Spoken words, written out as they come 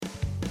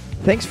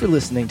Thanks for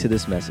listening to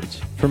this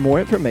message. For more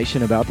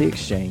information about The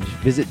Exchange,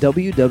 visit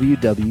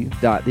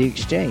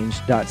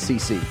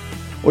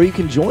www.theexchange.cc, or you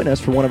can join us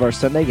for one of our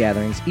Sunday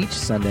gatherings each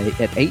Sunday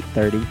at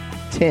 8:30,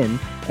 10,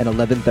 and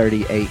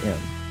 11:30 a.m.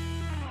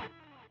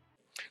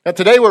 Now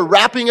today we're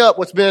wrapping up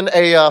what's been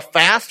a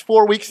fast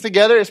 4 weeks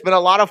together. It's been a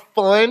lot of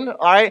fun,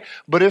 all right?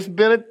 But it's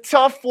been a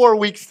tough 4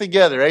 weeks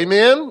together,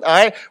 amen? All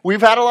right?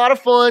 We've had a lot of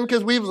fun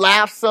because we've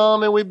laughed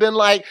some and we've been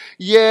like,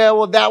 yeah,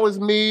 well that was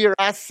me or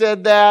I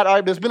said that, all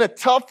right? But it's been a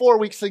tough 4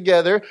 weeks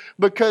together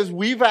because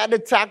we've had to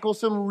tackle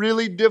some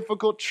really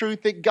difficult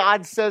truth that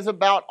God says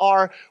about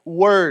our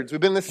words. We've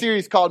been in the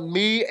series called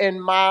Me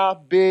and My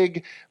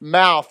Big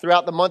Mouth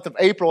throughout the month of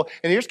April.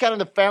 And here's kind of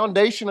the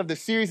foundation of the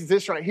series is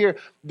this right here,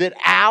 that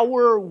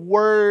our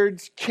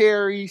words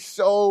carry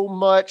so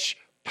much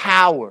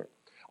power.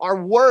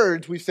 Our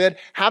words, we said,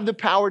 have the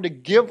power to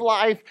give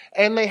life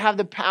and they have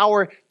the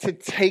power to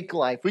take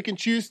life. We can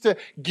choose to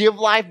give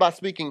life by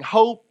speaking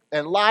hope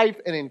and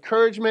life and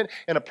encouragement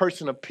and a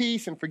person of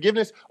peace and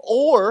forgiveness.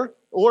 Or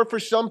for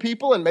some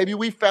people, and maybe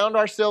we found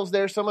ourselves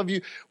there, some of you,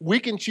 we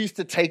can choose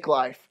to take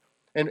life.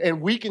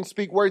 And we can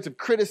speak words of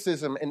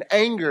criticism and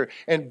anger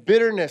and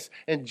bitterness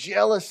and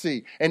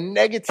jealousy and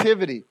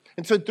negativity.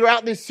 And so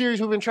throughout this series,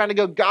 we've been trying to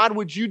go, God,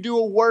 would you do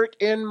a work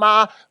in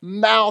my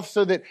mouth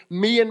so that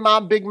me and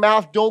my big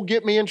mouth don't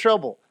get me in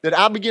trouble, that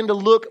I begin to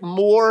look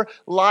more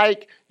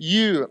like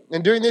you.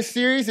 And during this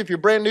series, if you're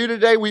brand new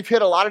today, we've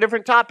hit a lot of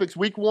different topics.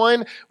 Week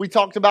 1, we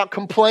talked about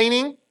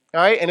complaining. All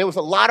right, and it was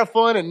a lot of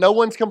fun, and no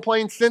one's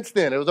complained since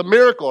then. It was a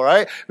miracle,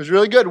 right? It was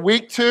really good.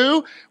 Week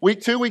two, we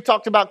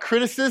talked about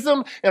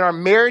criticism, and our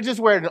marriages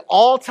were at an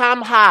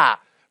all-time high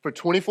for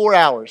 24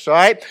 hours, all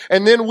right?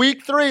 And then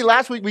week 3,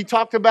 last week, we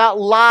talked about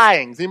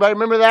lying. Does anybody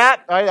remember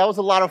that? All right, that was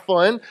a lot of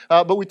fun.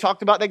 But we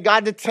talked about that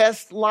God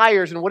detests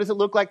liars, and what does it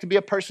look like to be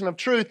a person of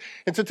truth?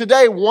 And so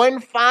today, one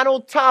final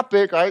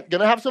topic, all right,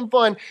 going to have some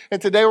fun,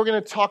 and today we're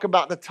going to talk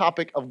about the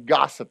topic of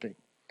gossiping.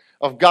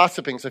 So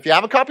if you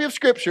have a copy of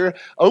Scripture,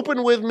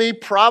 open with me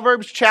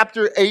Proverbs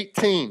chapter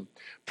 18.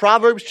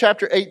 Proverbs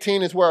chapter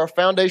 18 is where our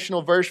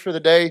foundational verse for the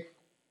day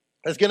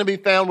is going to be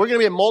found. We're going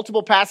to be in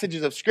multiple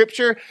passages of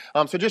Scripture,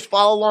 so just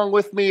follow along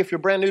with me. If you're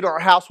brand new to our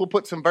house, we'll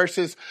put some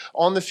verses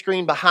on the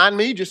screen behind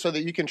me just so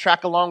that you can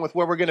track along with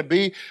where we're going to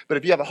be. But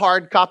if you have a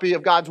hard copy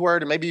of God's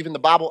Word and maybe even the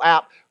Bible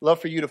app,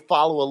 love for you to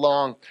follow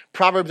along.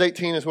 Proverbs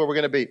 18 is where we're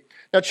going to be.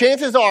 Now,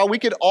 chances are we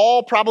could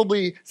all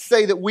probably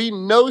say that we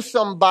know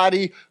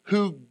somebody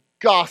who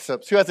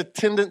gossips, who has a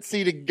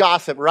tendency to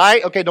gossip,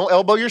 right? Okay, don't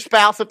elbow your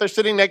spouse if they're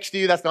sitting next to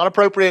you. That's not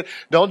appropriate.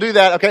 Don't do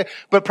that, okay?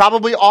 But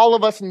probably all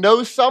of us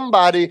know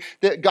somebody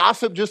that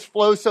gossip just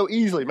flows so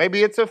easily.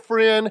 Maybe it's a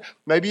friend,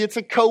 maybe it's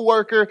a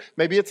coworker,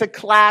 maybe it's a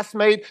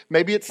classmate,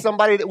 maybe it's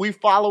somebody that we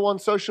follow on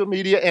social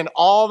media, and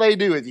all they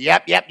do is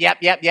yep.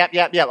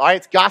 All right,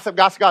 it's gossip.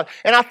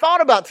 And I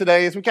thought about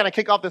today, as we kind of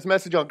kick off this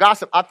message on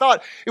gossip, I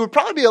thought it would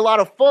probably be a lot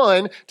of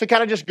fun to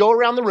kind of just go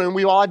around the room.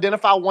 We all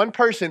identify one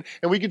person,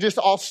 and we could just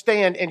all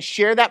stand and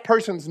share that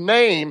person's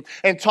name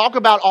and talk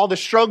about all the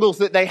struggles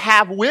that they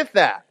have with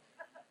that.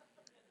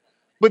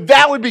 But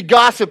that would be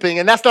gossiping,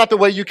 and that's not the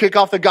way you kick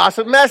off the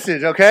gossip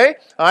message, okay?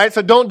 All right,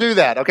 so don't do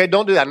that, okay?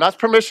 Don't do that. I'm not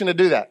permission to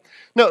do that.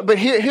 No, but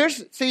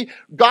see,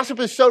 gossip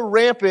is so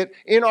rampant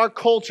in our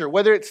culture,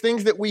 whether it's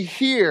things that we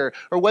hear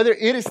or whether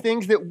it is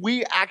things that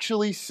we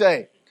actually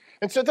say.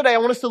 And so today I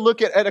want us to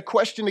look at a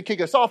question to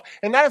kick us off,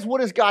 and that is, what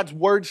does God's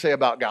Word say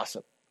about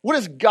gossip? What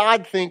does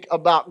God think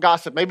about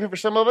gossip? Maybe for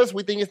some of us,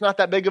 we think it's not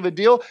that big of a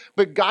deal,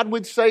 but God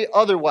would say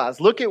otherwise.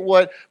 Look at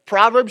what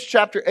Proverbs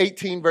chapter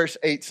 18, verse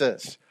 8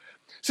 says.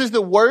 It says,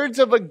 the words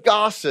of a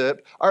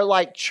gossip are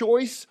like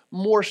choice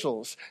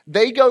morsels.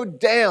 They go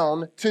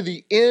down to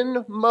the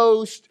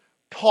inmost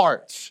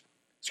parts.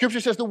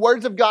 Scripture says the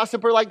words of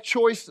gossip are like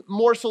choice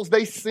morsels.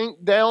 They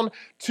sink down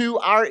to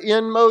our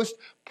inmost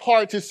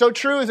parts. It's so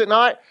true, is it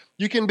not?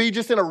 You can be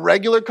just in a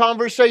regular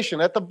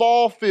conversation at the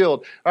ball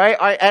field, right,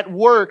 at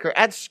work or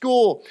at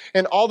school,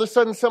 and all of a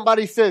sudden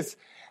somebody says,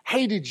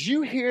 hey, did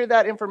you hear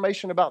that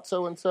information about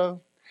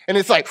so-and-so? And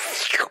it's like,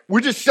 we're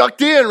just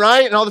sucked in,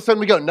 right? And all of a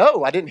sudden we go,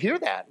 no, I didn't hear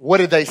that. What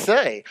did they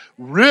say?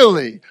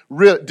 Really?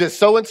 Does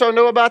so-and-so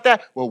know about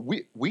that? Well,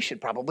 we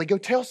should probably go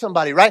tell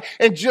somebody, right?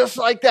 And just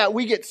like that,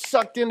 we get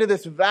sucked into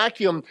this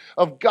vacuum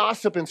of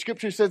gossip. And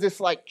Scripture says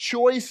it's like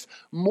choice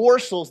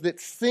morsels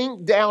that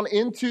sink down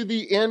into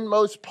the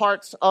inmost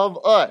parts of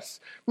us.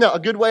 Now, a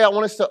good way I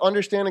want us to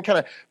understand and kind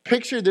of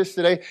picture this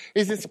today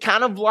is it's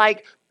kind of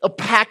like a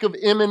pack of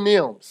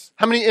M&Ms.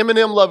 How many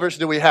M&M lovers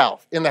do we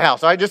have in the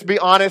house? All right, just be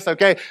honest,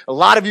 okay? A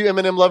lot of you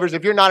M&M lovers.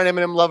 If you're not an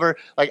M&M lover,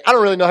 like, I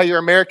don't really know how you're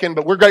American,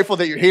 but we're grateful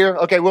that you're here.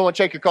 Okay, we won't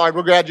check your card.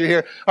 We're glad you're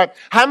here. All right,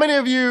 how many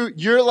of you,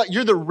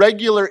 you're the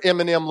regular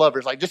M&M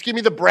lovers? Like, just give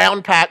me the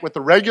brown pack with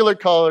the regular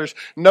colors,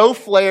 no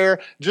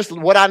flair, just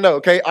what I know,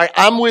 okay? All right,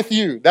 I'm with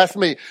you. That's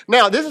me.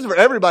 Now, this is for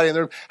everybody in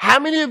the room. How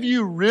many of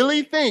you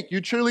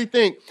truly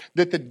think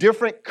that the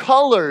different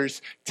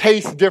colors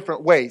taste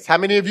different ways? How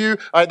many of you,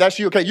 all right, that's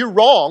you, okay, you're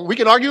wrong. We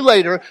can argue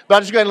later, but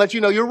I'm just going to let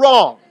you know you're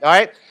wrong, all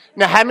right?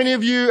 Now, how many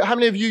of you,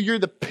 you're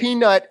the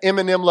peanut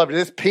M&M lover?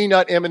 This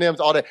peanut M&Ms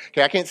all day.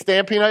 Okay, I can't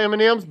stand peanut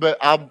M&Ms, but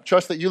I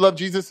trust that you love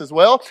Jesus as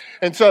well.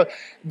 And so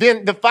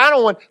then the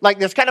final one, like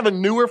there's kind of a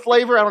newer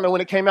flavor. I don't know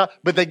when it came out,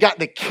 but they got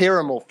the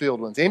caramel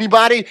filled ones.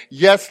 Anybody?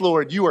 Yes,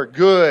 Lord, you are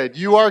good.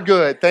 You are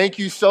good. Thank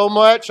you so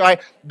much. All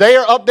right, they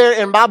are up there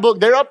in my book.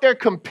 They're up there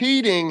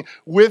competing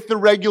with the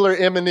regular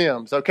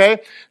M&Ms, okay?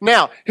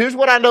 Now, here's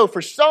what I know.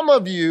 For some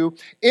of you,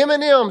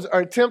 M&Ms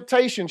are a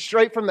temptation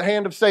straight from the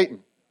hand of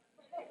Satan.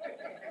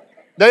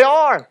 They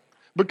are.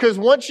 Because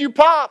once you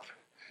pop,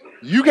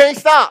 you can't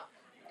stop.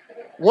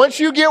 Once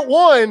you get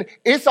one,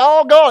 it's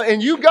all gone.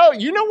 And you go,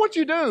 you know what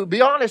you do.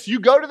 Be honest. You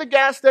go to the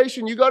gas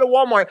station, you go to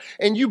Walmart,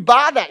 and you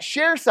buy that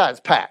share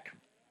size pack.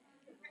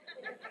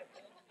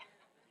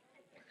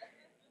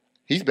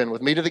 He's been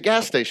with me to the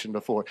gas station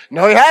before.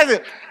 No, he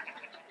hasn't.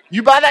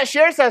 You buy that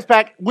share size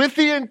pack with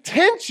the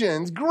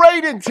intentions,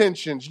 great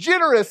intentions,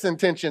 generous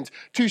intentions,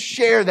 to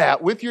share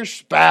that with your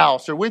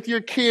spouse or with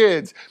your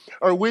kids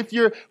or with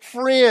your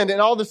friend. And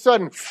all of a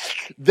sudden,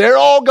 they're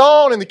all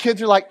gone. And the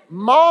kids are like,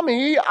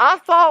 Mommy, I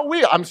thought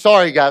I'm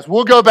sorry, guys.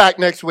 We'll go back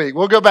next week.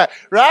 We'll go back.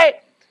 Right?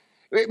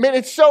 Man,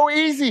 it's so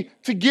easy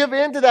to give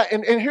in to that.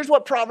 And here's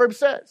what Proverbs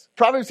says.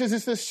 Proverbs says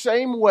it's the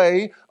same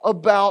way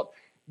about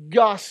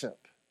gossip.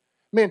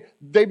 Man,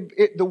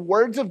 the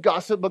words of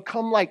gossip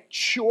become like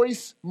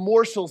choice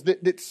morsels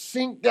that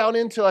sink down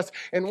into us.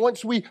 And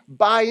once we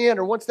buy in,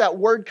 or once that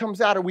word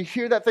comes out, or we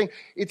hear that thing,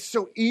 it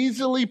so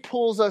easily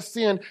pulls us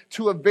in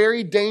to a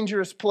very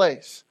dangerous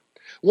place.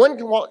 One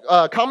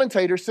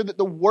commentator said that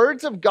the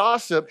words of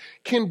gossip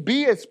can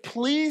be as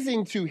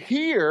pleasing to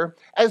hear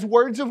as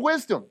words of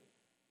wisdom.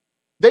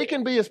 They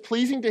can be as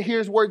pleasing to hear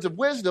as words of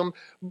wisdom,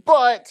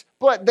 but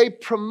they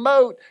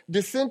promote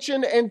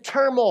dissension and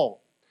turmoil.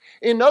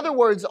 In other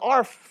words,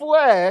 our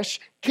flesh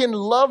can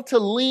love to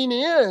lean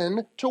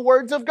in to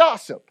words of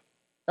gossip.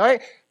 All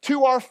right?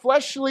 To our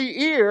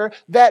fleshly ear,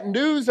 that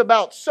news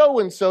about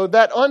so-and-so,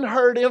 that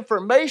unheard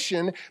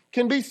information,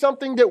 can be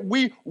something that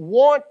we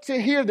want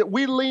to hear, that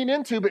we lean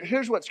into. But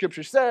here's what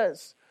Scripture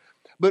says.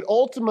 But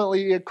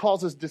ultimately, it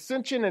causes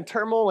dissension and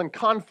turmoil and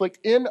conflict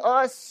in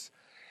us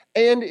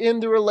and in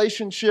the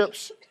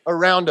relationships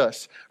around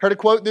us. Heard a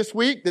quote this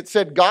week that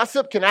said,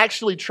 gossip can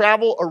actually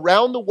travel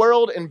around the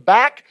world and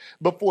back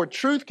before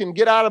truth can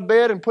get out of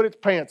bed and put its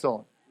pants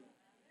on.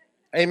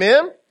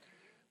 Amen?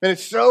 And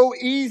it's so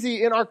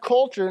easy in our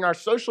culture, in our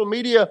social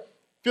media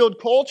filled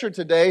culture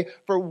today,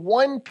 for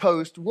one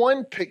post,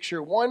 one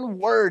picture, one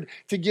word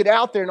to get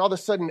out there, and all of a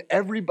sudden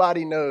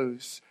everybody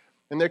knows.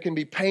 And there can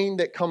be pain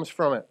that comes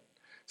from it.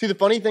 See, the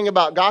funny thing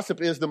about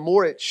gossip is the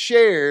more it's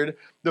shared,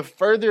 the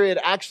further it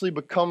actually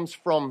becomes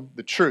from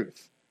the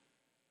truth.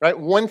 Right?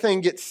 One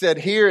thing gets said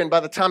here, and by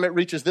the time it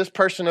reaches this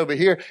person over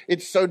here,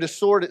 it's so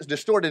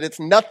distorted. It's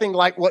nothing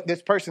like what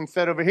this person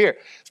said over here.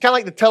 It's kind of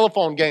like the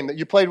telephone game that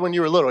you played when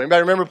you were little. Anybody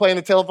remember playing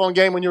the telephone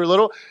game when you were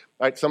little?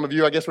 All right, some of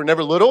you, I guess, were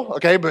never little,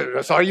 okay,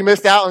 but sorry you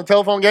missed out on the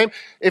telephone game.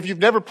 If you've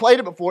never played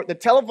it before, the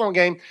telephone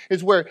game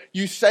is where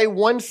you say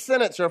one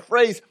sentence or a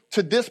phrase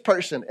to this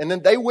person, and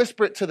then they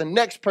whisper it to the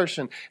next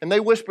person, and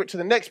they whisper it to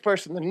the next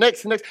person, the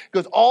next,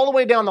 goes all the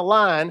way down the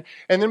line,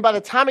 and then by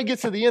the time it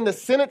gets to the end, the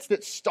sentence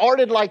that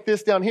started like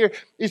this down here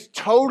is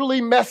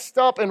totally messed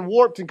up and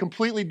warped and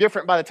completely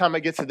different by the time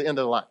it gets to the end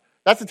of the line.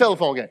 That's the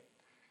telephone game.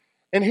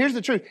 And here's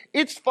the truth.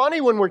 It's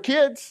funny when we're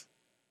kids.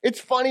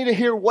 It's funny to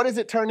hear what does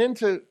it turn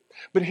into.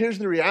 But here's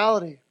the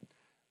reality.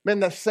 Man,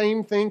 the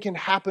same thing can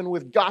happen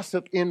with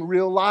gossip in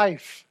real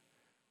life.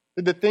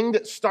 The thing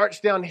that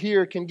starts down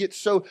here can get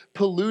so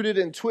polluted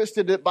and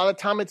twisted that by the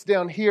time it's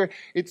down here,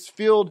 it's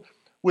filled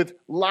with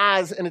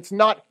lies and it's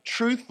not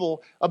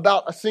truthful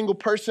about a single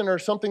person or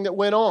something that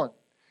went on.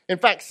 In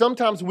fact,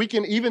 sometimes we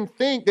can even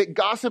think that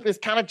gossip is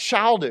kind of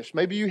childish.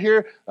 Maybe you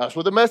hear, that's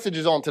what the message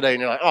is on today,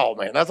 and you're like, oh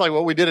man, that's like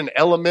what we did in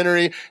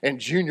elementary and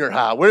junior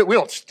high. We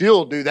don't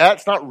still do that.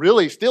 It's not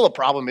really still a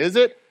problem, is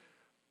it?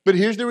 But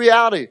here's the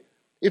reality.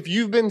 If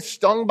you've been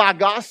stung by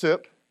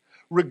gossip,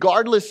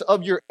 regardless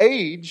of your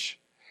age,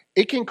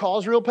 it can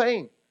cause real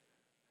pain.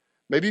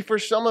 Maybe for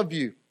some of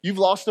you, you've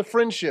lost a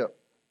friendship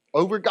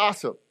over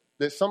gossip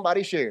that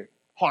somebody shared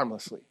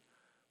harmlessly.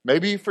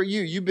 Maybe for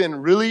you, you've been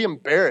really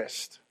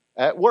embarrassed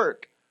at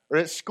work or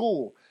at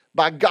school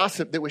by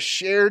gossip that was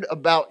shared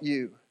about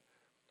you.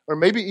 Or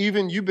maybe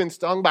even you've been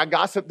stung by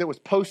gossip that was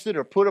posted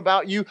or put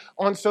about you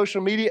on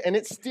social media, and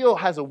it still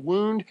has a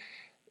wound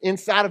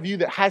inside of you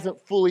that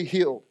hasn't fully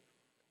healed.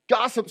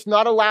 Gossip's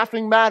not a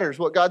laughing matter, is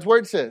what God's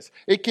word says.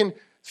 It can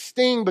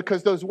sting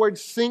because those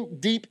words sink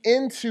deep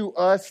into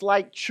us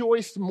like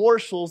choice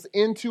morsels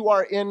into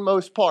our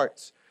inmost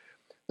parts.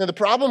 Now, the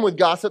problem with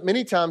gossip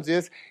many times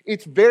is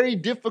it's very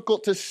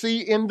difficult to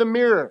see in the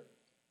mirror.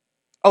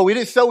 Oh, it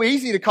is so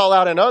easy to call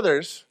out in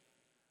others,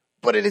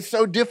 but it is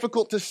so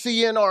difficult to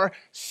see in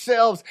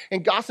ourselves.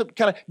 And gossip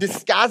kind of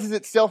disguises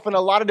itself in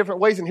a lot of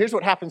different ways. And here's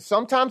what happens.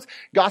 Sometimes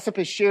gossip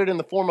is shared in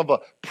the form of a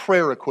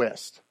prayer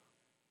request.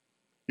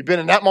 You've been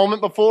in that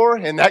moment before,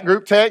 in that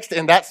group text,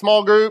 in that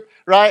small group,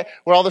 right?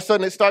 Where all of a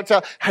sudden it starts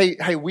out,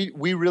 hey,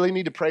 we really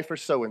need to pray for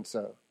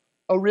so-and-so.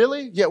 Oh,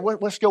 really? Yeah,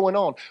 what's going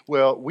on?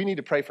 Well, we need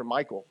to pray for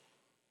Michael.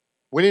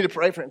 We need to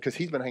pray for him because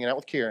he's been hanging out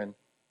with Karen.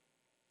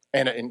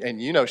 And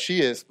you know,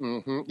 she is,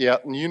 yeah,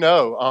 you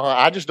know,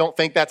 I just don't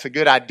think that's a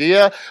good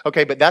idea.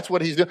 Okay, but that's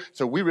what he's doing.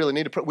 So we really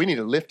need to pray. We need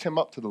to lift him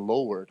up to the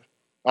Lord.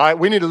 All right,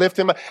 we need to lift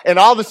him up. And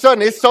all of a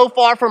sudden, it's so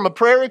far from a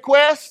prayer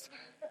request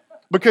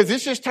because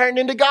it's just turned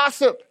into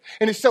gossip.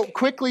 And it so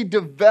quickly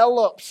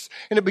develops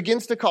and it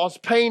begins to cause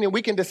pain. And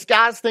we can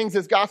disguise things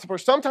as gossip. Or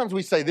sometimes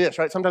we say this,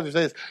 right? Sometimes we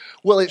say this,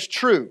 well, it's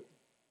true.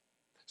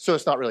 So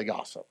it's not really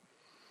gossip.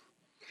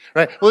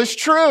 Right? Well, it's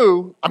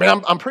true. I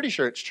mean, I'm pretty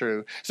sure it's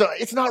true. So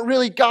it's not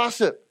really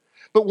gossip.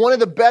 But one of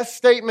the best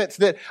statements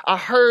that I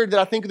heard that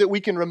I think that we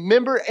can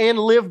remember and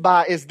live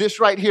by is this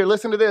right here.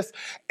 Listen to this.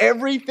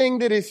 Everything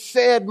that is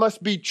said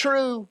must be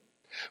true,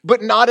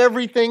 but not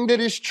everything that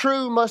is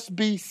true must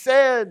be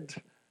said.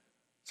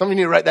 Some of you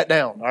need to write that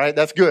down. All right?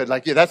 That's good.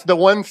 Like, yeah, that's the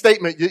one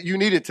statement that you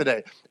needed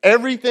today.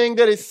 Everything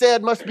that is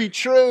said must be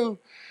true,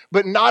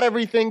 but not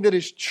everything that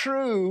is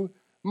true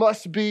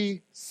must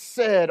be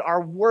said. Our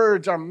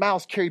words, our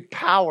mouths carry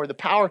power, the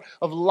power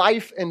of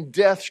life and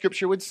death,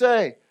 Scripture would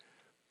say.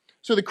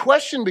 So the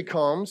question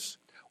becomes,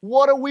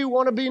 what do we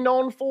want to be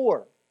known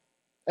for?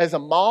 As a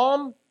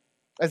mom,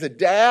 as a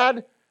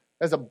dad,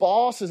 as a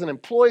boss, as an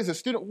employee, as a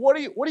student, what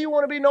do you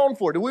want to be known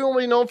for? Do we want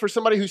to be known for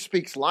somebody who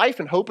speaks life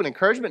and hope and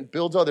encouragement and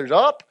builds others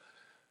up?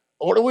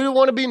 Or do we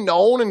want to be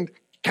known and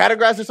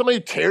categorized as somebody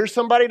who tears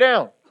somebody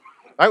down?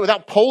 All right,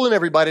 without polling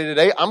everybody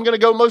today, I'm going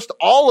to go most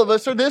all of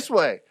us are this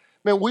way.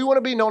 Man, we want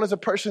to be known as a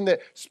person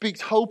that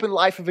speaks hope and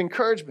life of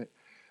encouragement.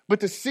 But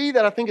to see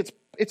that, I think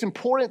it's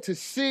important to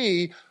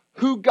see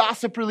who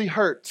gossip really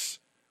hurts.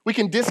 We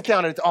can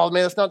discount it. It's, oh,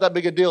 man, that's not that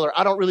big a deal, or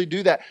I don't really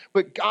do that.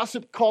 But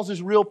gossip causes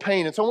real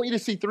pain. And so I want you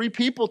to see three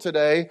people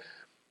today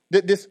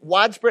that this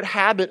widespread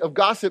habit of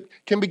gossip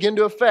can begin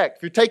to affect.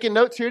 If you're taking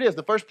notes, here it is.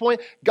 The first point,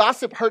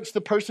 gossip hurts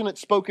the person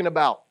it's spoken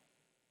about.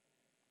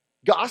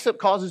 Gossip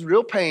causes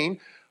real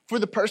pain for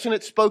the person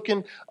it's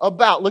spoken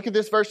about. Look at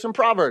this verse from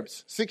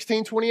Proverbs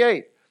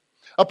 16:28.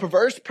 A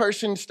perverse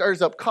person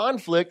stirs up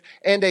conflict,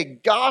 and a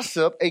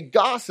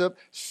gossip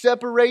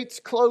separates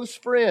close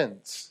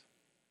friends.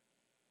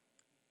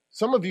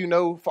 Some of you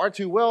know far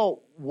too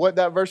well what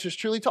that verse is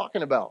truly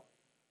talking about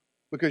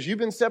because you've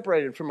been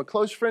separated from a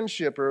close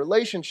friendship or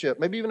relationship,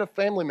 maybe even a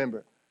family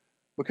member,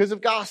 because of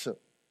gossip,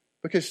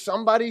 because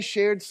somebody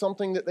shared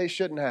something that they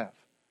shouldn't have.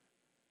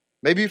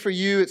 Maybe for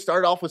you, it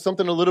started off with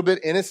something a little bit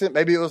innocent.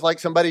 Maybe it was like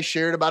somebody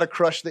shared about a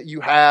crush that you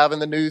have and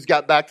the news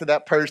got back to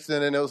that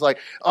person and it was like,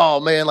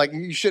 oh man, like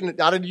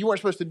you weren't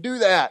supposed to do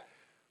that.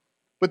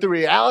 But the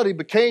reality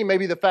became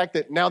maybe the fact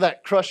that now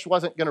that crush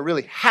wasn't going to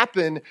really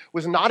happen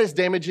was not as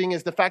damaging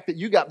as the fact that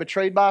you got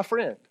betrayed by a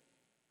friend.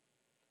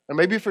 And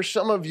maybe for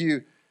some of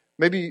you,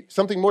 maybe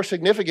something more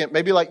significant,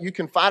 maybe like you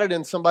confided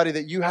in somebody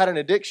that you had an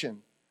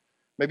addiction,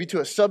 maybe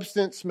to a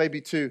substance, maybe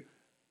to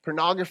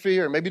pornography,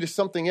 or maybe to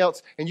something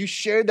else, and you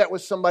shared that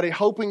with somebody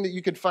hoping that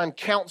you could find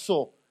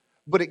counsel,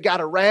 but it got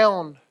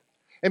around.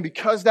 And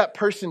because that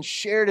person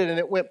shared it and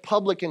it went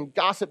public and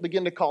gossip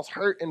began to cause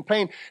hurt and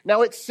pain,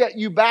 now it set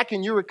you back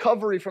in your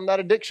recovery from that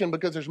addiction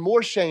because there's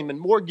more shame and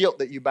more guilt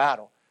that you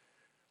battle.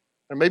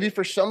 Or maybe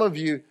for some of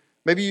you,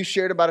 maybe you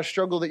shared about a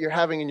struggle that you're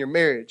having in your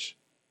marriage,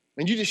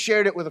 and you just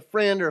shared it with a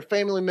friend or a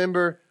family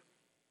member,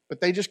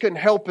 but they just couldn't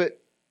help it,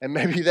 and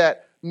maybe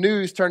that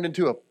news turned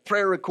into a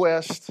prayer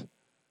request.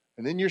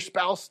 And then your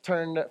spouse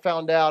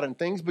found out and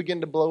things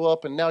begin to blow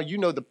up and now you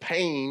know the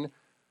pain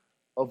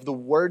of the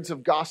words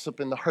of gossip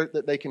and the hurt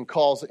that they can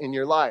cause in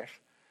your life.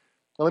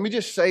 Now, let me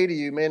just say to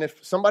you, man,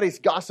 if somebody's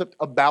gossiped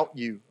about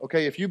you,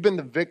 okay, if you've been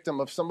the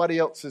victim of somebody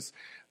else's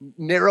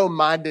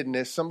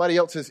narrow-mindedness, somebody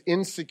else's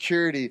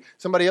insecurity,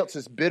 somebody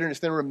else's bitterness,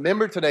 then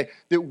remember today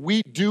that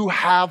we do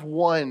have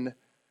one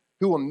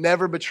who will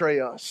never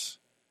betray us.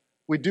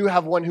 We do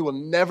have one who will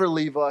never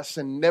leave us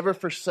and never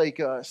forsake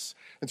us.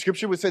 And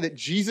Scripture would say that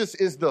Jesus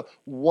is the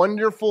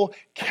wonderful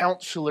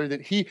counselor,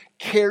 that he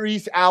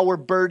carries our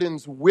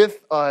burdens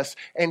with us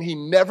and he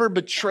never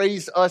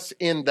betrays us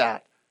in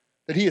that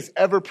he is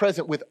ever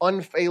present with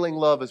unfailing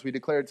love as we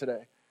declared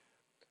today.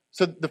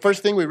 So the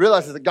first thing we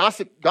realize is that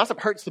gossip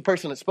hurts the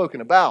person it's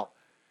spoken about.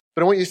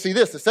 But I want you to see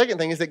this. The second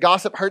thing is that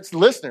gossip hurts the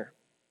listener.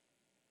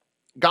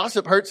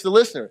 Gossip hurts the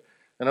listener.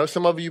 I know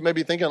some of you may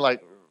be thinking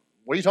like,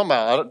 what are you talking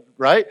about?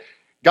 Right?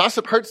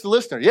 Gossip hurts the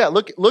listener. Yeah,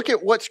 look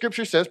at what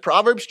Scripture says.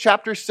 Proverbs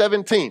chapter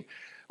 17.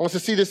 I want us to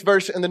see this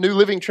verse in the New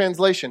Living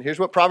Translation. Here's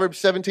what Proverbs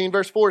 17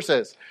 verse 4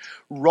 says.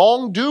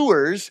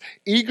 Wrongdoers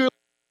eagerly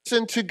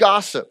listen to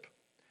gossip,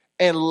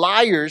 and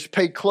liars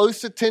pay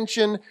close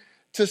attention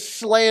to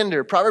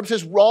slander. Proverbs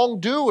says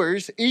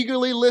wrongdoers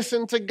eagerly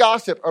listen to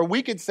gossip. Or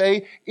we could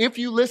say, if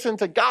you listen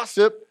to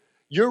gossip,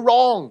 you're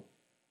wrong.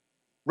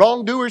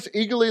 Wrongdoers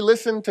eagerly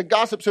listen to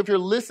gossip. So if you're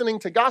listening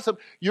to gossip,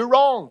 you're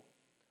wrong.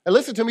 And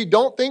listen to me,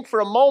 don't think for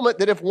a moment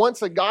that if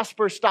once a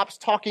gossiper stops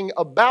talking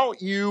about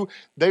you,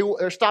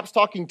 or stops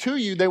talking to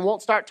you, they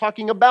won't start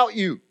talking about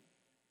you.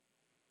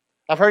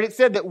 I've heard it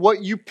said that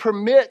what you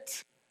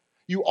permit,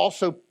 you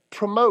also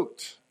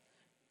promote.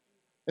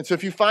 And so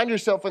if you find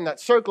yourself in that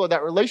circle,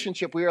 that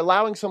relationship, where you're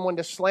allowing someone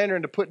to slander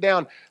and to put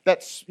down,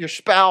 that's your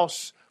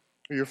spouse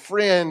or your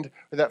friend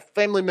or that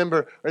family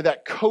member or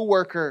that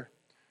coworker.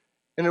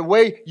 In a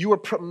way, you are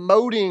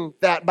promoting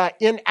that by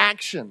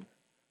inaction.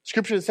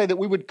 Scripture would say that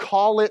we would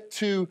call it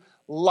to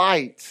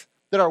light,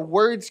 that our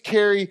words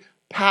carry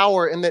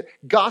power and that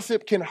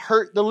gossip can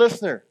hurt the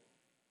listener.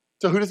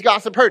 So who does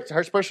gossip hurt? It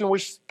hurts the person we're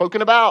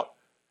spoken about.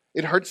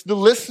 It hurts the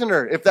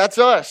listener, if that's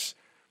us.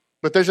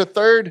 But there's a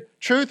third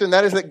truth, and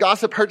that is that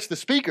gossip hurts the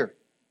speaker.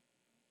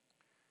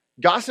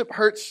 Gossip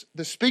hurts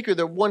the speaker,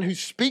 the one who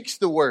speaks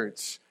the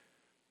words.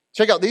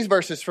 Check out these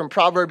verses from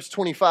Proverbs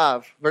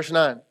 25, verse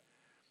 9.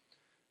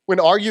 When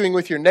arguing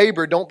with your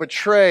neighbor, don't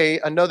betray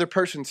another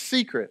person's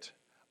secret.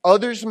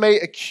 Others may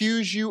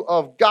accuse you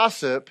of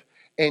gossip,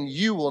 and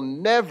you will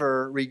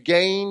never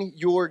regain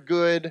your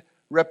good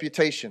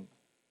reputation.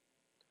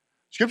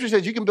 Scripture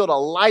says you can build a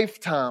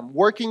lifetime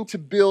working to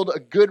build a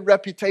good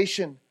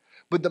reputation.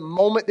 But the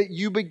moment that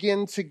you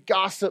begin to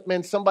gossip,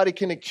 man, somebody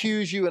can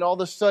accuse you and all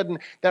of a sudden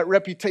that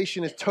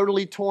reputation is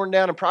totally torn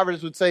down. And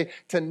Proverbs would say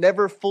to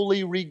never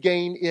fully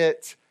regain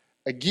it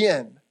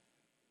again.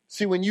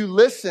 See, when you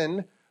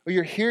listen or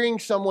you're hearing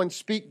someone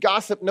speak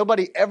gossip,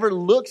 nobody ever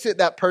looks at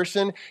that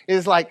person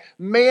is like,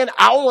 man,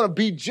 I want to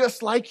be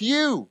just like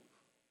you.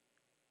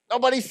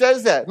 Nobody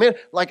says that. Man,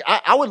 like,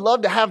 I would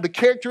love to have the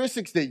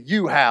characteristics that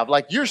you have.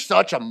 Like, you're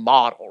such a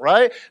model,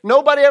 right?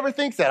 Nobody ever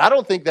thinks that. I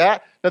don't think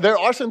that. Now, there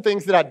are some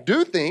things that I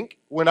do think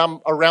when I'm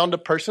around a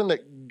person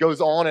that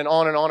goes on and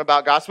on and on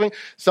about gossiping.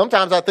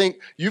 Sometimes I think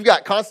you've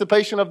got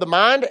constipation of the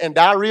mind and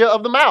diarrhea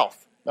of the mouth,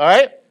 all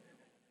right?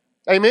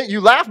 Amen.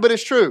 You laugh, but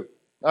it's true,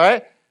 all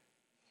right?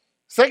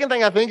 Second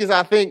thing I think is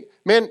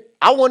man,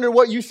 I wonder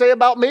what you say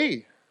about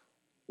me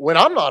when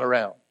I'm not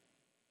around.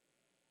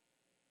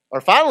 Or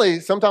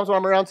finally, sometimes when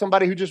I'm around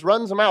somebody who just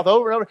runs their mouth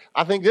over and over,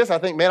 I think,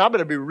 man, I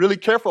better be really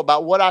careful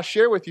about what I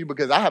share with you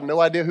because I have no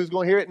idea who's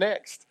going to hear it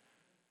next.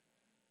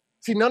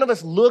 See, none of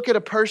us look at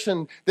a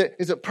person that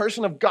is a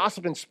person of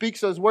gossip and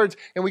speaks those words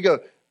and we go,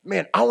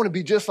 man, I want to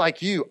be just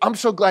like you. I'm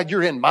so glad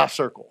you're in my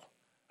circle.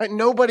 Right?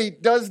 Nobody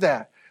does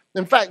that.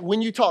 In fact,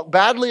 when you talk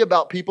badly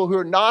about people who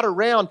are not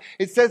around,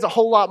 it says a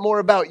whole lot more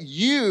about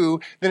you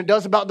than it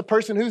does about the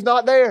person who's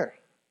not there.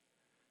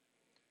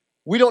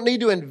 We don't need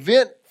to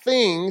invent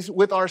things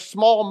with our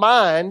small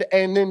mind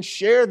and then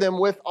share them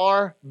with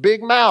our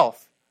big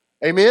mouth.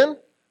 Amen?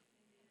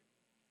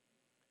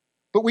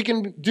 But we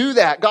can do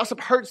that. Gossip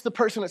hurts the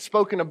person it's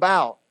spoken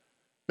about.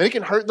 But it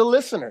can hurt the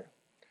listener.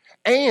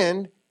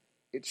 And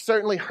it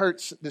certainly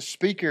hurts the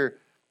speaker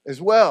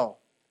as well.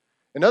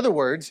 In other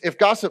words, if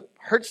gossip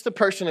hurts the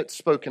person it's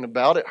spoken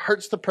about, it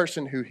hurts the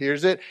person who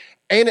hears it,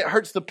 and it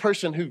hurts the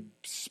person who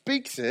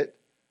speaks it,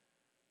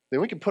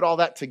 then we can put all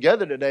that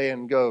together today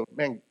and go,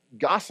 man,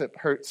 gossip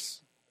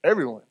hurts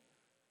everyone.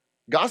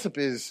 Gossip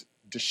is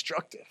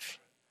destructive.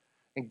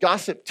 And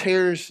gossip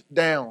tears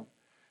down.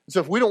 So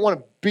if we don't want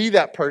to be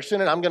that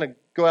person, and I'm going to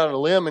go out on a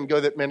limb and go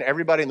that, man,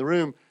 everybody in the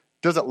room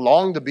doesn't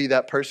long to be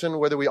that person,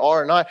 whether we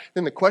are or not,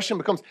 then the question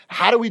becomes,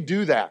 how do we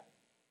do that?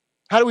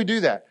 How do we do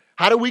that?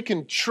 How do we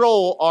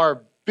control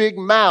our big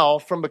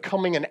mouth from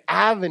becoming an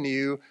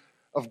avenue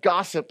of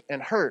gossip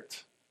and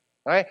hurt?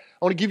 All right?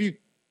 I want to give you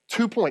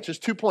 2 points,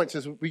 just 2 points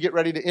as we get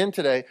ready to end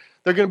today.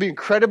 They're going to be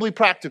incredibly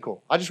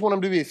practical. I just want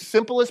them to be as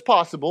simple as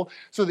possible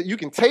so that you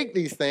can take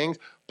these things,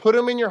 put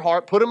them in your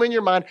heart, put them in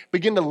your mind,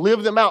 begin to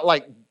live them out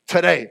like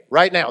today,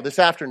 right now, this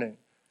afternoon,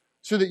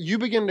 so that you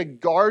begin to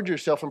guard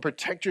yourself and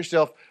protect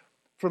yourself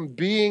from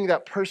being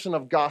that person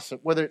of gossip,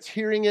 whether it's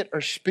hearing it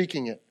or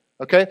speaking it.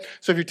 Okay?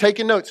 So if you're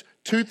taking notes,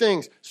 2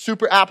 things,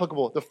 super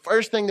applicable. The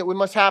first thing that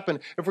must happen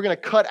if we're going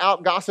to cut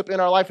out gossip in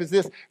our life is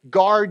this: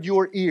 guard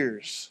your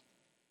ears.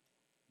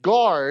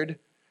 Guard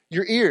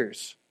your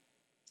ears.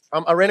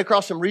 I ran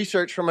across some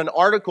research from an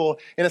article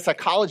in a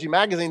psychology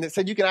magazine that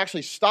said you can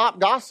actually stop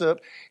gossip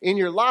in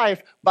your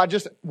life by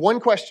just one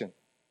question,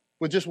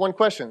 with just one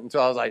question. And so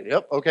I was like,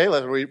 yep, okay,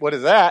 let's read. What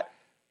is that?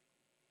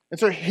 And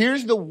so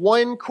here's the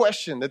one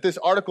question that this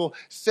article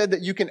said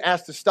that you can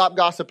ask to stop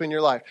gossip in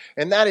your life.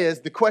 And that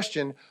is the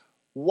question,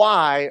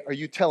 why are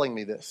you telling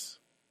me this?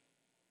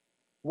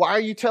 Why are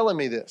you telling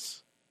me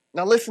this?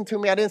 Now listen to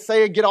me, I didn't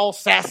say get all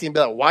sassy and be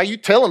like, why are you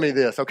telling me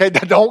this? Okay,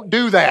 don't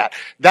do that.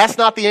 That's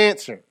not the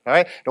answer, all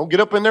right? Don't get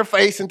up in their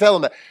face and tell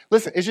them that.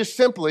 Listen, it's just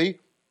simply,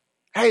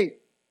 hey,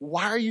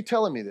 why are you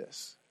telling me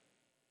this?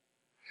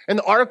 And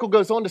the article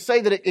goes on to say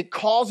that it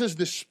causes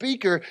the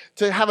speaker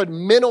to have a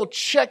mental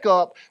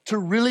checkup to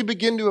really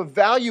begin to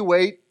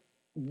evaluate,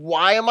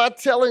 why am I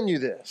telling you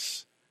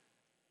this?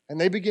 And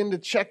they begin to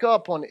check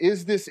up on,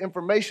 is this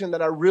information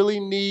that I really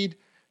need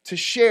to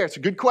share? It's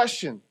a good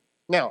question.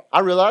 Now, I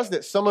realize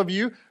that some of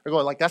you are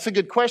going like, that's a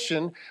good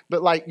question,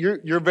 but like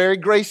you're a very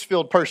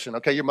grace-filled person,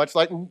 okay? You're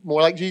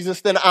more like Jesus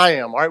than I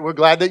am, all right? We're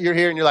glad that you're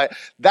here, and you're like,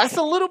 that's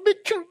a little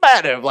bit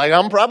combative. Like,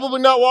 I'm probably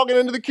not walking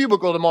into the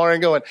cubicle tomorrow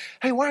and going,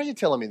 hey, why are you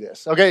telling me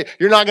this? Okay,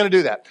 you're not going to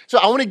do that. So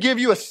I want to give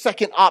you a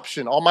second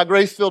option, all my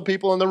grace-filled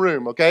people in the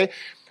room, okay?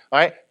 All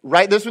right,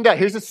 write this one down.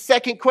 Here's the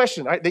second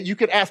question, all right, that you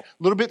could ask a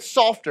little bit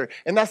softer,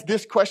 and that's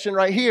this question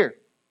right here.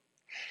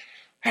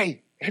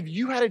 hey, have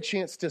you had a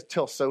chance to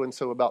tell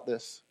so-and-so about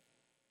this?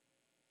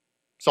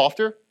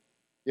 Softer?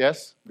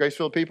 Yes?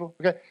 Grace-filled people?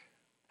 Okay.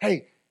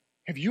 Hey,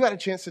 have you had a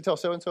chance to tell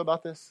so-and-so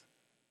about this?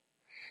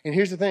 And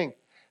here's the thing.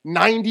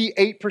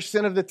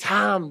 98% of the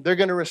time, they're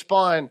going to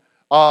respond,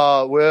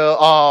 no.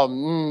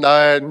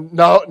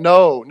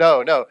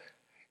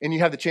 And you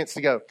have the chance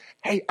to go,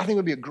 hey, I think it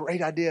would be a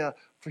great idea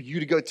for you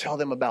to go tell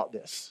them about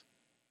this.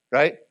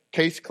 Right?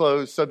 Case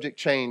closed, subject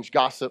changed,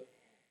 gossip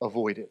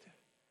avoided.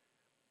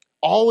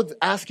 All with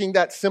asking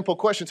that simple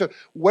question. So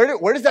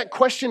where does that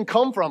question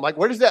come from? Like,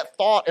 where does that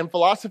thought and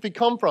philosophy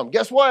come from?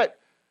 Guess what?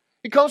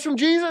 It comes from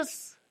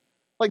Jesus.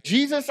 Like,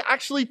 Jesus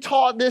actually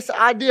taught this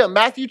idea.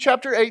 Matthew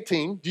chapter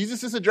 18,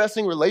 Jesus is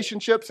addressing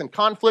relationships and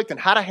conflict and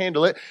how to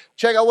handle it.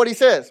 Check out what he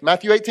says.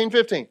 Matthew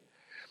 18:15.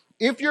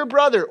 If your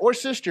brother or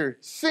sister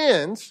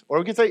sins, or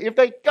we can say if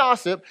they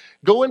gossip,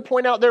 go and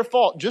point out their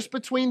fault just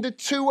between the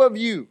two of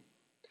you.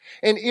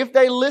 And if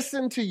they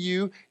listen to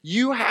you,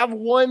 you have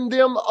won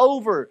them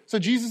over. So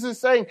Jesus is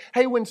saying,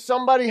 hey, when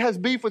somebody has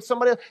beef with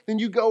somebody else, then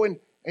you go and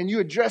you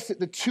address it,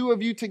 the two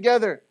of you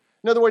together.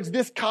 In other words,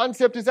 this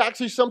concept is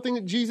actually something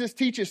that Jesus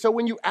teaches. So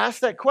when you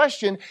ask that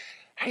question,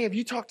 hey, have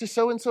you talked to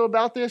so-and-so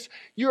about this?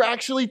 You're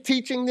actually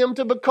teaching them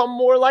to become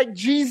more like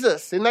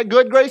Jesus. Isn't that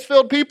good,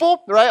 grace-filled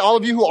people? Right? All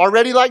of you who are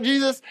already like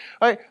Jesus.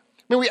 Right?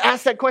 When we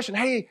ask that question,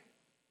 hey,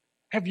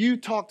 have you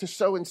talked to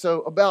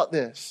so-and-so about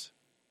this?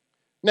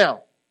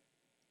 Now,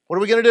 what are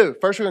we going to do?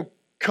 First, we're going to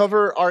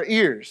cover our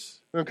ears.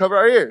 We're going to cover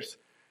our ears.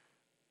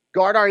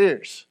 Guard our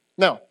ears.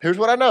 Now, here's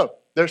what I know.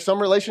 There's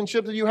some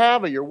relationships that you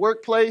have at your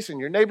workplace, in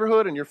your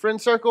neighborhood, in your friend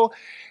circle,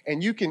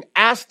 and you can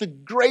ask the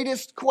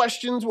greatest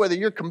questions, whether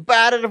you're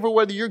combative or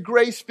whether you're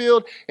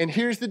grace-filled. And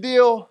here's the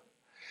deal.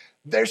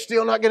 They're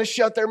still not going to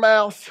shut their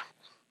mouth.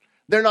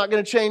 They're not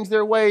going to change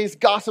their ways.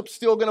 Gossip's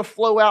still going to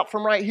flow out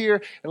from right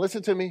here. And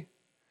listen to me.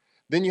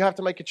 Then you have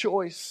to make a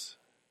choice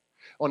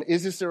on,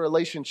 is this a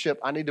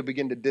relationship I need to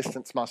begin to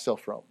distance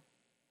myself from?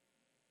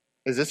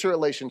 Is this a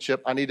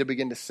relationship I need to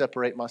begin to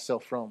separate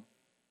myself from?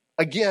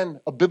 Again,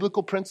 a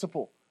biblical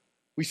principle.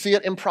 We see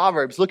it in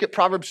Proverbs. Look at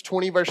Proverbs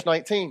 20, verse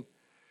 19. It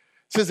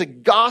says a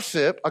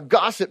gossip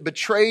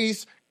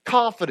betrays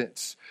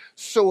confidence.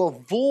 So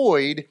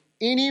avoid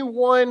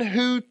anyone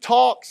who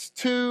talks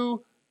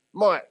too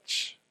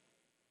much.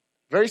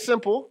 Very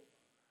simple,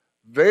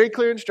 very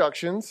clear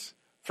instructions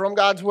from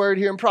God's word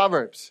here in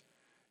Proverbs.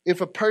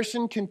 If a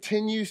person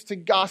continues to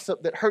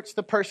gossip that hurts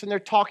the person they're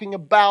talking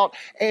about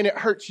and it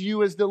hurts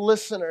you as the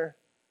listener,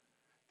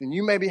 then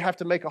you maybe have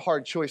to make a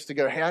hard choice to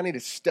go, hey, I need to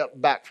step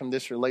back from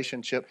this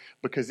relationship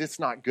because it's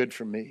not good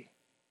for me.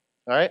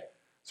 All right?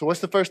 So what's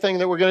the first thing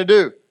that we're going to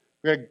do?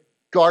 We're going to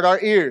guard our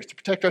ears to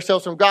protect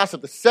ourselves from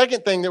gossip. The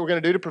second thing that we're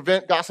going to do to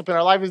prevent gossip in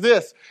our life is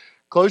this.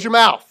 Close your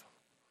mouth.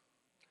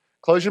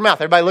 Close your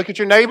mouth. Everybody look at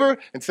your neighbor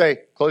and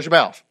say, close your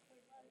mouth.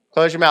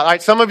 Close your mouth. All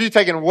right, some of you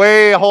taking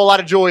a whole lot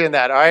of joy in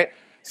that, all right?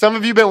 Some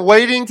of you have been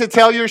waiting to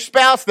tell your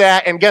spouse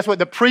that, and guess what?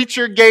 The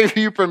preacher gave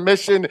you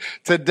permission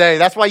today.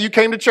 That's why you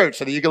came to church,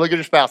 so that you can look at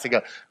your spouse and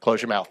go,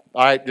 close your mouth.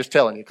 All right, just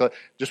telling you.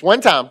 Just one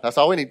time. That's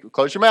all we need.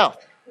 Close your mouth.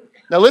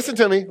 Now listen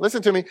to me.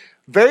 Listen to me.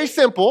 Very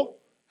simple,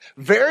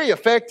 very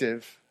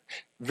effective,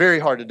 very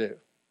hard to do.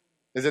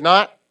 Is it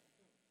not?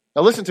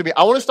 Now listen to me.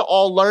 I want us to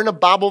all learn a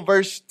Bible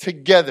verse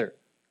together.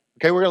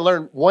 Okay, we're going to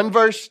learn one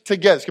verse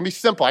together. It's going to be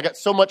simple. I got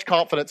so much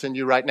confidence in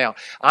you right now.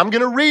 I'm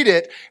going to read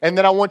it, and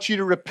then I want you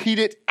to repeat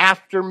it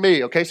after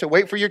me. Okay, so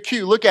wait for your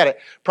cue. Look at it.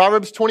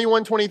 Proverbs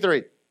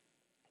 21:23.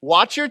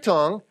 Watch your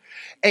tongue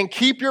and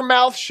keep your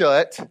mouth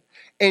shut,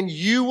 and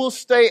you will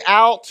stay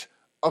out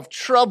of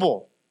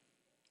trouble.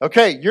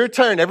 Okay, your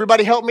turn.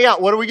 Everybody help me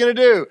out. What are we going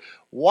to do?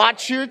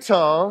 Watch your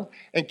tongue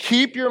and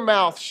keep your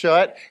mouth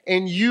shut,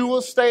 and you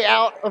will stay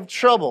out of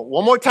trouble.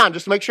 One more time,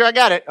 just to make sure I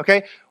got it.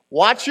 Okay,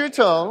 watch your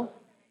tongue.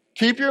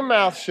 Keep your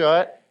mouth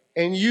shut,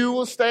 and you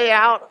will stay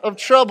out of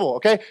trouble,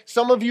 okay?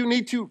 Some of you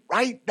need to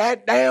write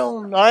that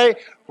down, all right?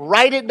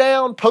 Write it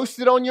down, post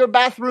it on your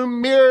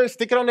bathroom mirror,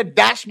 stick it on the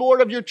dashboard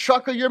of your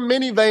truck or your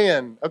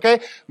minivan,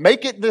 okay?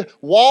 Make it the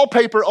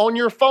wallpaper on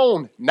your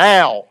phone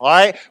now, all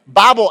right?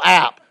 Bible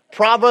app,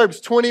 Proverbs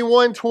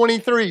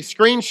 21:23.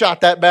 Screenshot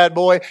that bad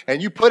boy,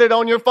 and you put it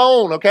on your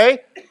phone, okay?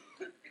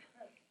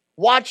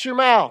 Watch your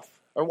mouth,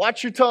 or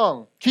watch your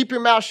tongue. Keep your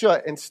mouth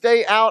shut, and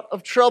stay out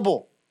of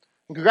trouble.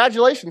 And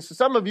congratulations to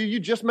some of you. You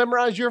just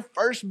memorized your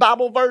first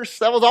Bible verse.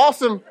 That was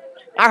awesome.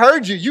 I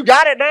heard you. You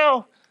got it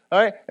now.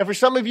 All right. And for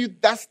some of you,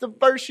 that's the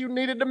verse you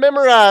needed to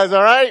memorize.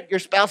 All right. Your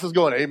spouse is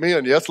going,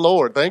 amen. Yes,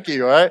 Lord. Thank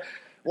you. All right.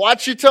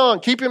 Watch your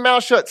tongue. Keep your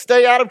mouth shut.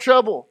 Stay out of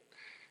trouble.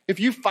 If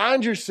you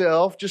find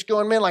yourself just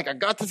going, man, like I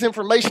got this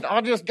information, I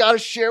just got to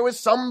share with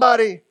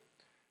somebody.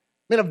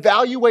 Man,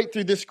 evaluate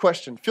through this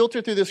question. Filter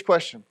through this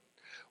question.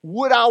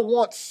 Would I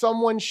want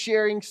someone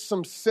sharing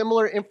some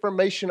similar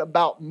information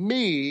about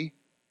me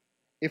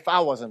if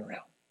I wasn't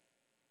around?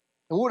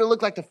 And what would it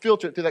look like to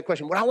filter it through that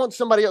question? Would I want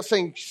somebody else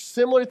saying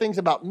similar things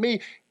about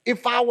me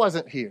if I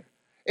wasn't here?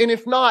 And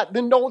if not,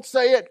 then don't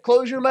say it.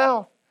 Close your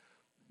mouth.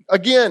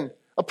 Again,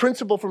 a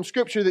principle from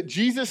Scripture that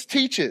Jesus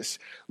teaches.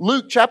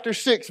 Luke chapter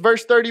 6,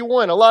 verse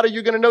 31. A lot of you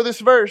are going to know this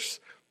verse.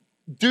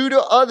 do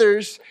to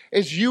others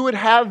as you would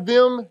have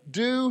them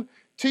do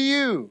to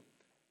you.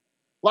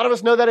 A lot of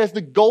us know that as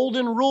the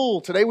golden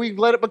rule. Today we've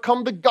let it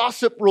become the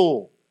gossip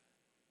rule.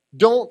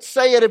 Don't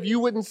say it if you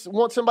wouldn't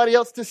want somebody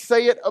else to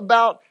say it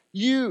about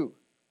you.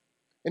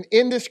 And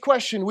in this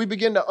question, we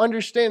begin to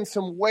understand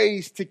some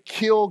ways to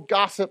kill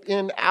gossip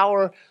in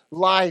our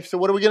life. So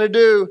what are we going to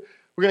do?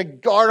 We're going to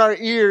guard our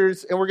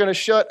ears and we're going to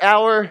shut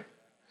our...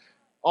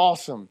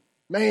 Awesome.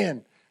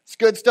 Man, it's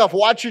good stuff.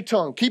 Watch your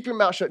tongue. Keep your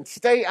mouth shut and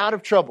stay out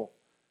of trouble.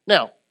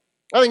 Now,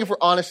 I think if we're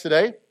honest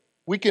today,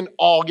 we can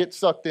all get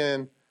sucked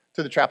in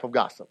to the trap of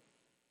gossip.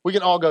 We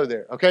can all go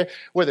there, okay?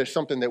 Whether it's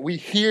something that we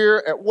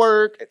hear at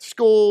work, at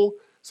school,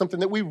 something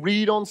that we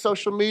read on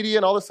social media,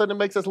 and all of a sudden it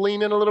makes us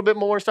lean in a little bit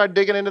more and start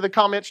digging into the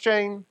comments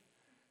chain.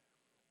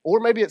 Or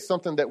maybe it's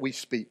something that we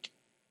speak.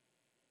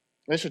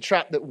 And it's a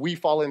trap that we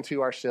fall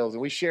into ourselves,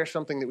 and we share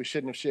something that we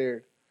shouldn't have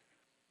shared.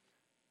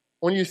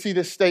 When you see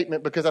this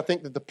statement, because I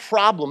think that the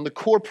problem, the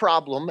core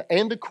problem,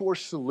 and the core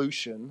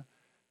solution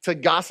to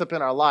gossip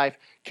in our life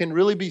can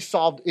really be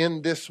solved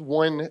in this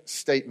one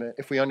statement,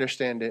 if we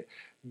understand it.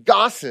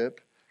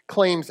 Gossip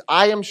claims,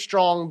 I am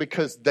strong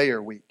because they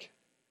are weak.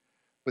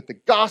 But the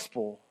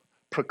gospel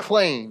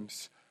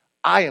proclaims,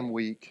 I am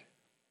weak,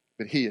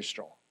 but he is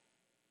strong.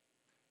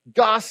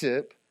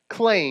 Gossip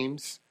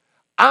claims,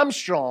 I'm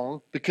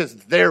strong because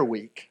they're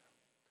weak.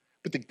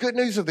 But the good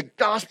news of the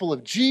gospel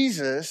of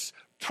Jesus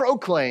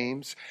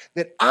proclaims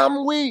that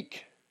I'm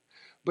weak,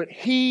 but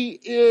he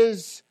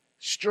is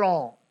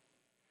strong.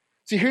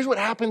 See, here's what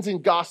happens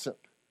in gossip.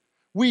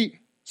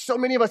 So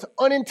many of us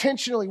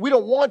unintentionally, we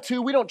don't want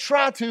to, we don't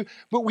try to,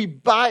 but we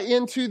buy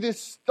into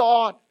this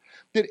thought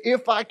that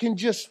if I can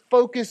just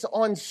focus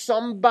on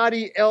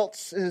somebody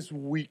else's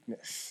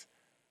weakness,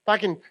 if I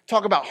can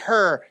talk about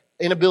her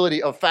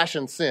inability of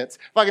fashion sense,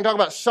 if I can talk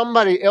about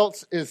somebody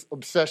else's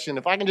obsession,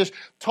 if I can just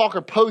talk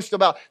or post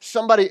about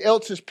somebody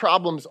else's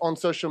problems on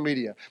social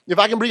media, if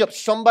I can bring up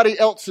somebody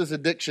else's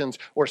addictions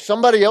or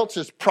somebody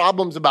else's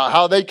problems about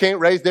how they can't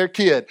raise their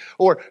kid,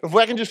 or if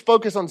I can just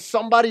focus on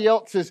somebody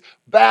else's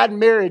bad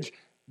marriage,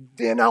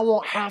 then I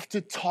won't have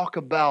to talk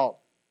about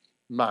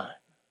mine.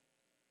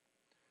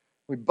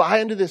 We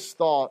buy into this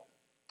thought,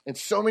 and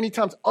so many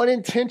times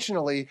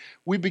unintentionally,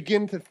 we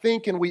begin to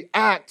think and we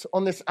act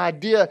on this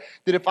idea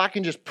that if I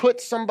can just put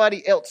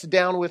somebody else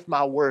down with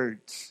my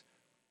words,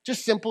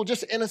 just simple,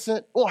 just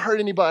innocent, won't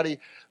hurt anybody,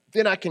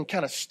 then I can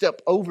kind of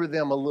step over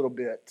them a little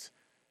bit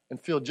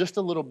and feel just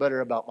a little better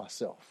about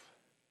myself.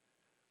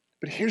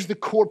 But here's the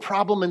core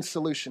problem and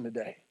solution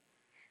today.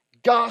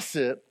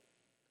 Gossip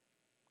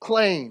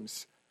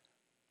claims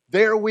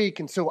they're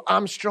weak and so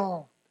I'm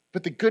strong.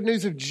 But the good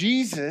news of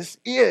Jesus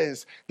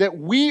is that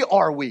we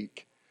are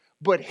weak,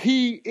 but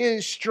he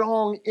is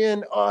strong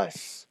in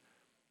us.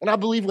 And I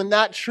believe when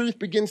that truth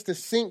begins to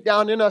sink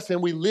down in us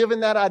and we live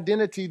in that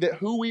identity that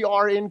who we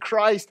are in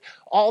Christ,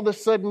 all of a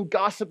sudden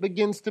gossip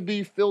begins to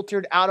be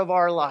filtered out of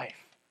our life.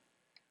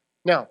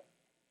 Now,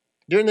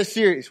 during this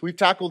series, we've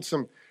tackled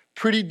some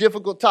pretty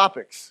difficult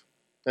topics.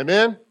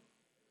 Amen?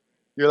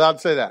 You're allowed to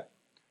say that.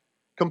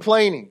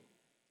 Complaining,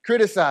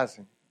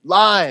 criticizing,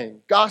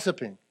 lying,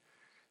 gossiping.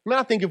 I mean,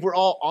 I think if we're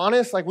all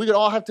honest, we could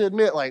all have to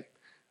admit,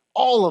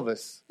 all of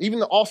us, even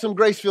the awesome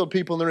Gracefield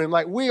people in the room,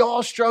 we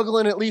all struggle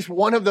in at least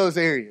one of those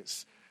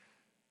areas.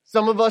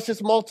 Some of us,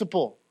 it's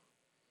multiple.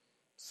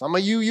 Some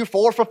of you, you're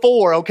 4 for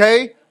 4,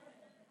 okay?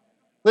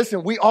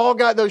 Listen, we all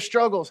got those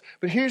struggles.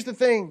 But here's the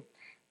thing.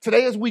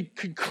 Today, as we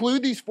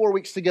conclude these 4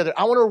 weeks together,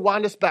 I want to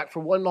rewind us back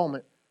for one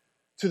moment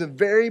to the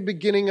very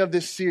beginning of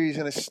this series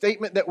and a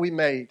statement that we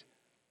made.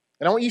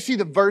 And I want you to see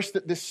the verse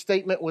that this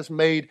statement was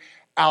made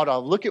out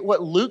of. Look at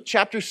what Luke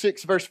chapter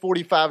 6, verse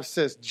 45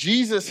 says.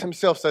 Jesus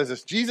himself says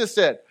this. Jesus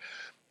said,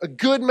 a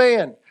good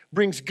man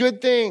brings good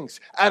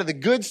things out of the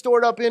good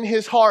stored up in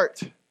his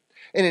heart.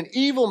 And an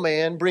evil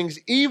man brings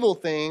evil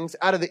things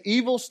out of the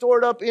evil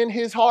stored up in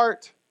his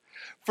heart.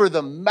 For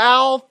the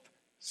mouth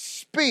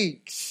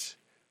speaks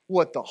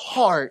what the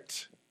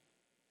heart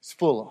is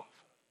full of.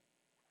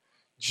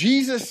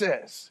 Jesus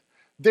says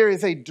there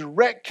is a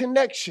direct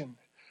connection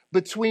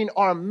between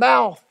our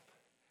mouth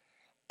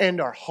and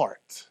our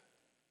heart.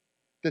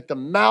 That the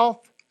mouth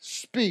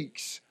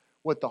speaks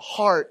what the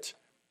heart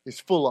is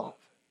full of.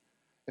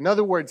 In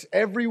other words,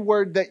 every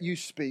word that you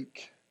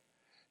speak,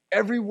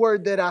 every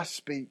word that I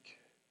speak,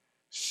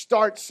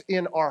 starts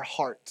in our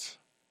heart.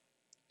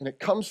 And it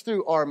comes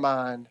through our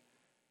mind,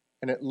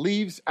 and it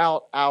leaves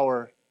out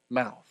our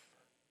mouth.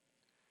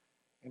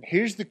 And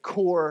here's the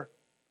core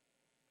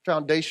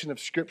foundation of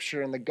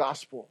Scripture and the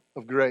gospel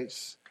of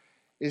grace,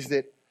 is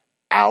that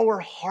our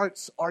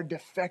hearts are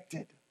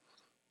defected.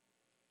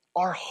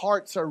 Our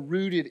hearts are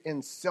rooted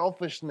in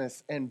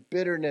selfishness and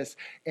bitterness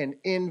and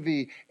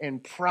envy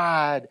and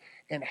pride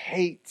and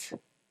hate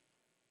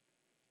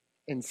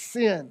and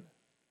sin.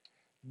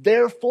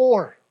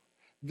 Therefore,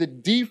 the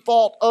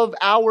default of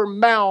our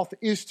mouth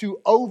is to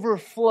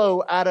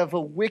overflow out of a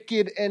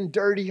wicked and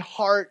dirty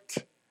heart.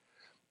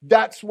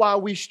 That's why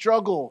we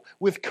struggle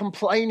with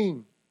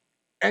complaining.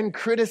 and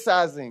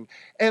criticizing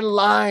and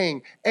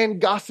lying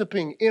and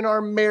gossiping in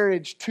our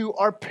marriage, to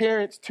our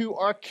parents, to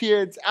our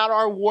kids, at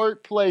our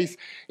workplace,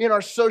 in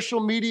our social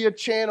media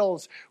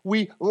channels.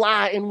 We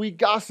lie and we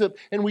gossip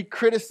and we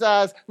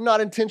criticize, not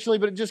intentionally,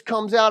 but it just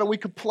comes out, and we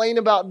complain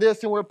about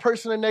this, and we're a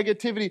person of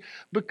negativity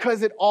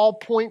because it all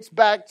points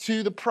back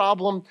to the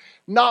problem,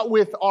 not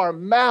with our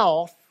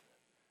mouth,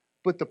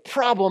 but the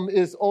problem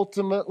is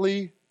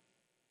ultimately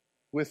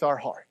with our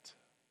heart.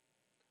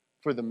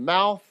 For the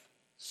mouth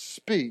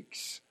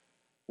speaks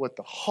what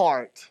the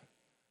heart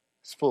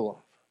is full of.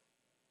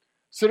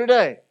 So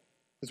today,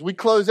 as we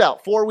close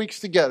out 4 weeks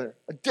together,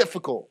 a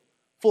difficult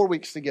 4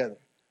 weeks together,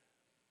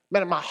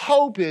 man, my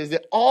hope is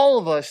that all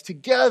of us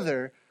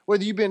together,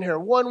 whether you've been here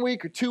 1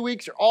 week or 2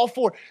 weeks or all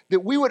four,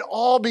 that we would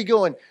all be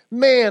going,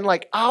 man,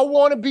 like, I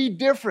want to be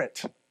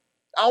different.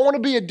 I want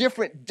to be a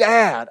different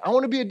dad. I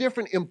want to be a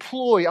different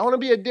employee. I want to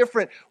be a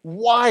different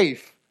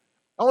wife.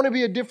 I want to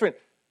be a different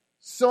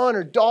son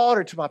or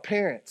daughter to my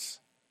parents.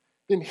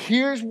 Then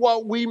here's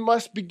what we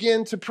must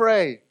begin to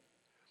pray.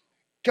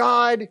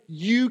 God,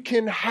 you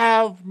can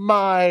have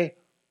my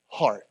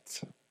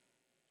heart.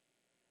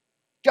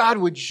 God,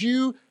 would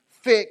you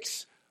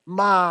fix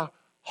my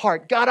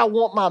heart? God, I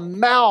want my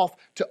mouth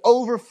to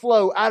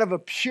overflow out of a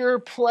pure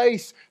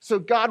place. So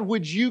God,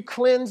 would you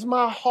cleanse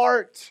my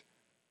heart?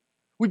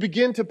 We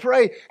begin to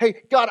pray,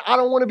 hey, God, I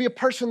don't want to be a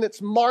person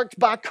that's marked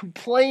by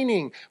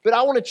complaining, but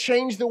I want to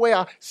change the way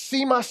I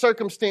see my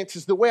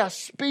circumstances, the way I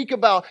speak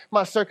about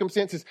my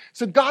circumstances.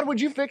 So God,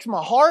 would you fix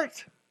my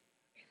heart?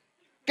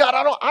 God,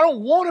 I don't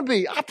want to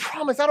be, I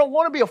promise, I don't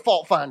want to be a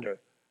fault finder.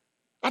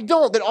 I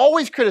don't, that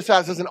always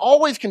criticizes and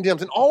always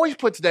condemns and always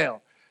puts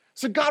down.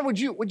 So God, would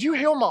you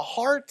heal my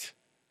heart?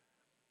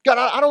 God,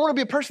 I don't want to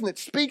be a person that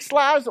speaks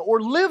lies or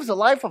lives a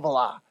life of a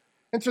lie.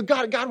 And so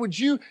God, would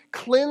you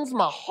cleanse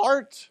my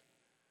heart?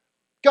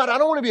 God, I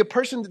don't want to be a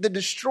person that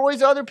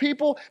destroys other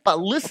people by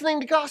listening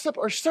to gossip,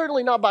 or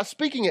certainly not by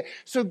speaking it.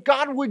 So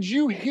God, would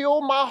you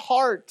heal my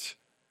heart?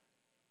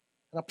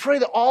 And I pray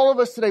that all of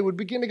us today would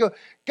begin to go,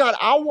 God,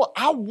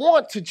 I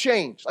want to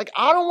change. Like,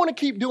 I don't want to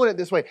keep doing it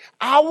this way.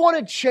 I want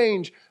to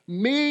change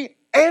me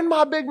and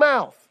my big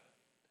mouth.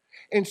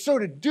 And so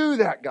to do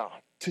that,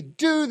 God,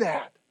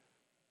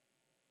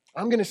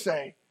 I'm going to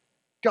say,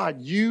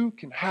 God, you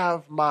can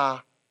have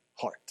my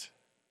heart.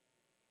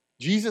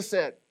 Jesus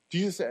said,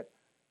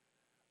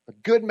 a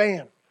good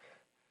man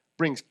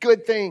brings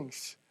good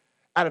things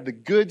out of the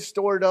good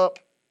stored up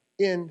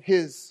in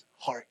his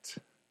heart.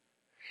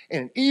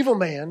 And an evil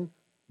man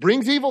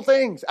brings evil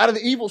things out of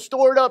the evil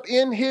stored up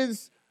in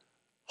his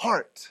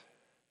heart.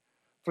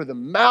 For the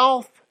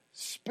mouth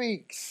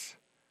speaks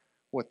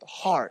what the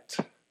heart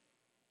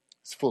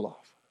is full of.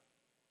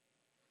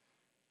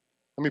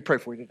 Let me pray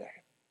for you today.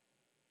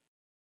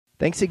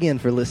 Thanks again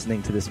for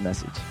listening to this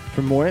message.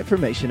 For more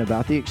information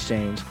about The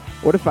Exchange,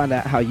 or to find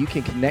out how you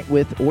can connect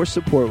with or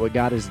support what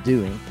God is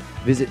doing,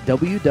 visit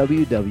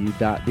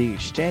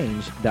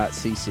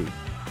www.theexchange.cc.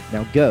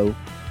 Now go,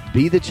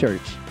 be the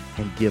church,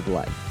 and give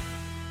life.